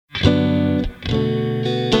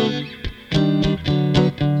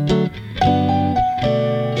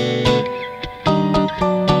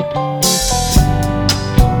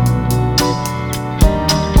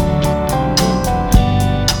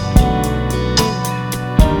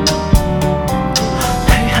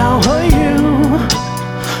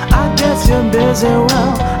busy,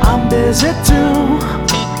 well, I'm busy too.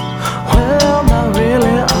 Well, not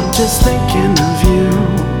really, I'm just thinking of you.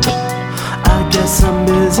 I guess I'm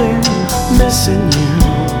busy missing you.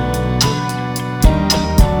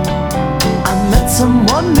 I met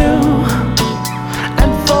someone new,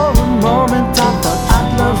 and for a moment I thought I'd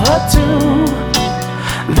love her too.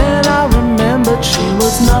 Then I remembered she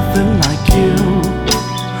was nothing like you.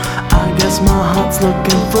 I guess my heart's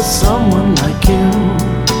looking for someone like you.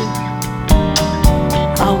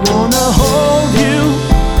 I wanna hold you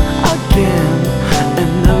again and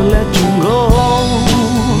never let you go.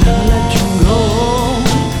 Never let you go.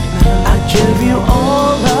 I give you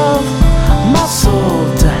all of my soul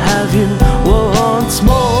to have you once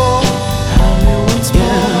more.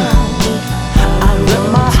 Yeah, I rip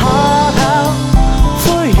my heart out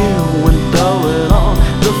for you and throw it on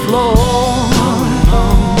the floor.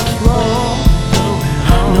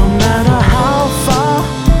 No matter how far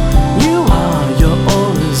you are, you're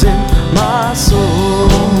always in my soul.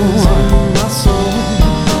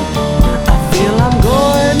 I feel I'm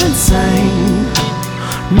going insane.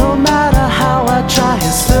 No matter how I try,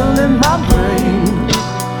 it's still in my brain.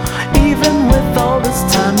 Even with all this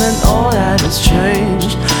time and all that has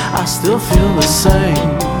changed, I still feel the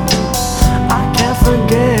same. I can't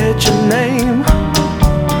forget your name.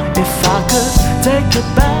 If I could take it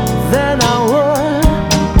back, then I would.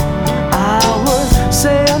 I would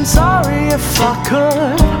say I'm sorry if I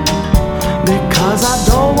could, because I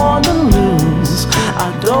don't wanna lose, I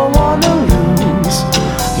don't wanna lose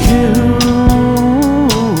you.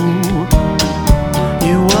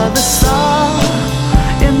 You were the star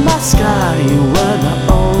in my sky, you were the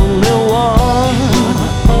only one.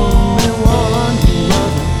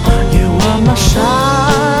 You were my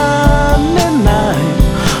shining light,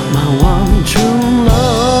 my one true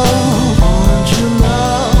love.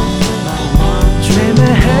 Made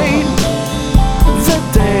me hate the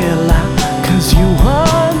daylight, 'cause you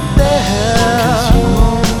weren't there.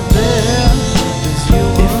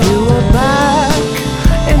 If you were back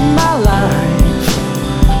in my life,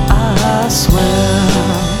 I swear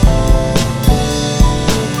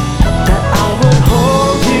that I would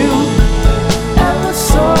hold you ever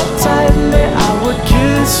so tightly. I would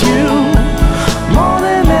kiss you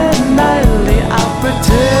morning and nightly. I'll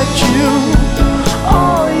protect you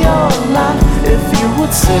all your life. If you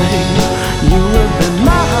would say you would be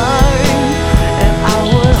mine, and I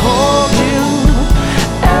would hold you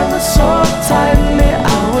ever so tightly.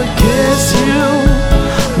 I would kiss you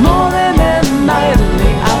morning and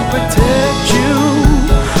nightly. I'll protect you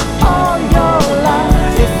all your life.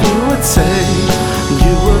 If you would say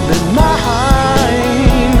you would be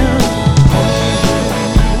mine,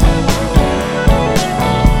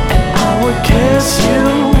 and I would kiss you,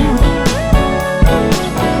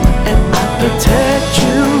 and I'd protect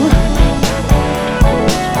you.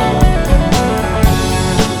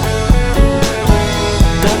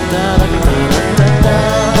 Da da da da da da.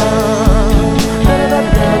 Da da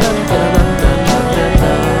da da da da da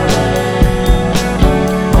da.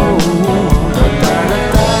 Oh, da da da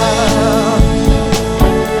da.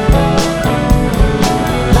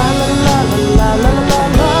 La la la la la la la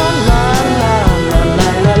la la la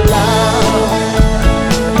la la.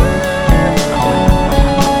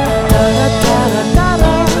 Da da da da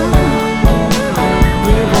da.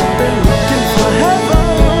 We've all been looking for heaven.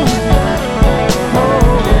 Oh,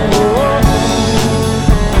 da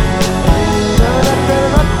da da da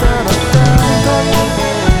da da da da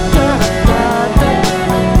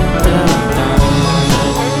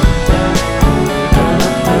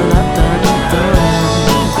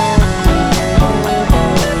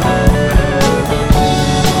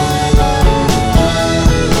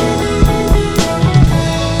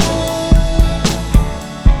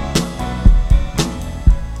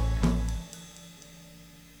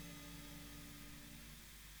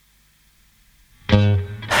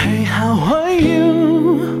Hey, how are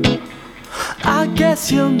you? I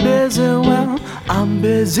guess you're busy, well, I'm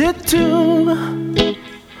busy too.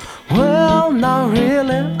 Well, not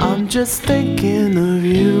really, I'm just thinking of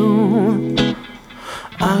you.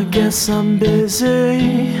 I guess I'm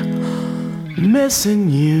busy missing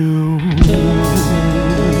you.